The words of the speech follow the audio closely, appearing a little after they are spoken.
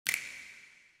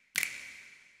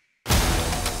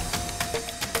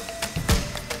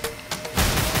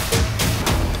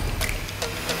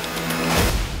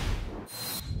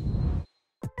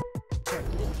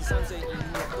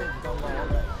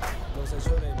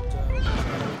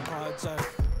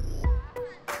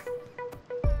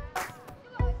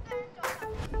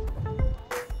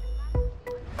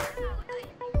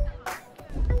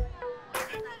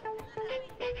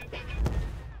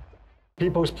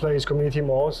People's Place community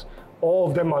malls, all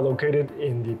of them are located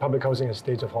in the public housing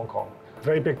estates of Hong Kong. A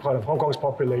very big part of Hong Kong's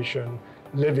population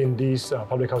live in these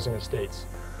public housing estates.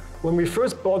 When we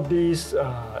first bought these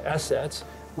assets,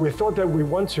 we thought that we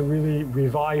want to really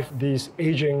revive these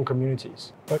aging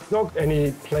communities, but not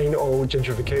any plain old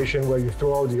gentrification where you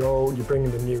throw out the old, you bring in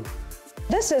the new.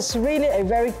 This is really a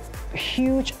very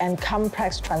huge and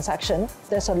complex transaction.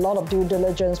 There's a lot of due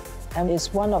diligence, and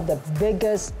it's one of the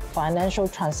biggest financial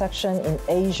transactions in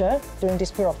Asia during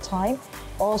this period of time.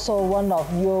 Also one of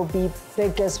UOB's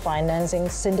biggest financing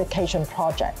syndication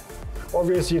projects.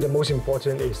 Obviously, the most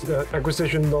important is the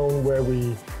acquisition loan, where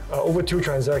we, over 2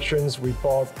 transactions, we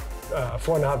bought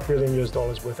 $4.5 billion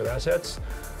worth of assets.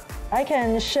 I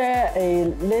can share a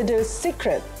little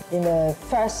secret. In the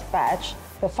first batch,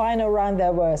 the final round,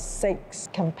 there were 6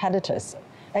 competitors.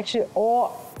 Actually,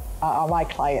 all are my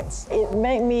clients. It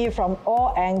made me, from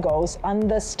all angles,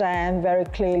 understand very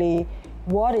clearly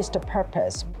what is the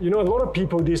purpose. You know, a lot of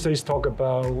people these days talk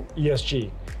about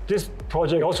ESG. This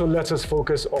project also lets us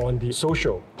focus on the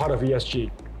social part of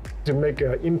ESG to make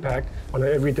an impact on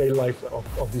the everyday life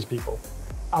of these people.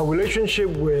 Our relationship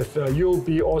with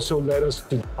UOB also led us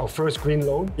to our first green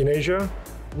loan in Asia,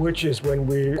 which is when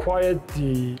we acquired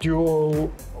the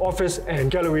dual office and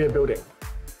Galleria building.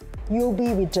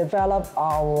 UOB, we developed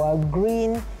our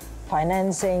green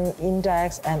financing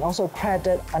index and also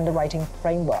credit underwriting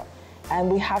framework. And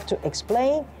we have to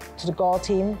explain to the Gaw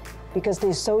team, because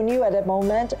they're so new at that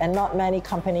moment and not many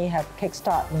companies have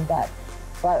kickstart in that.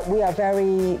 But we are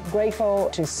very grateful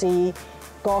to see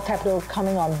Gaw Capital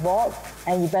coming on board,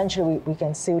 and eventually we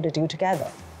can seal the deal together.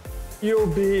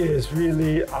 UOB is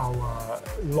really our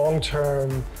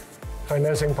long-term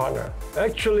financing partner.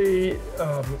 Actually,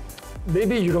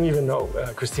 maybe you don't even know,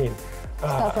 Christine.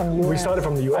 We started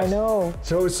from the US. I know.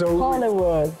 So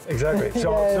Hollywood. Exactly.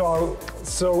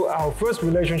 So our first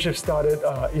relationship started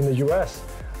in the US,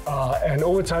 and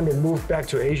over time it moved back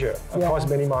to Asia across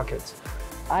many markets.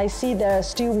 I see there are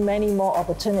still many more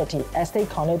opportunities as they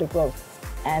continue to grow,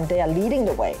 and they are leading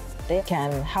the way. They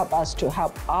can help us to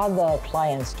help other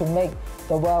clients to make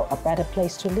the world a better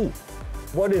place to live.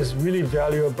 What is really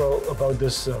valuable about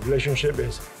this relationship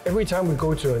is every time we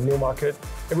go to a new market,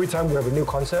 every time we have a new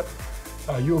concept,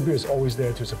 UOB is always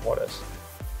there to support us.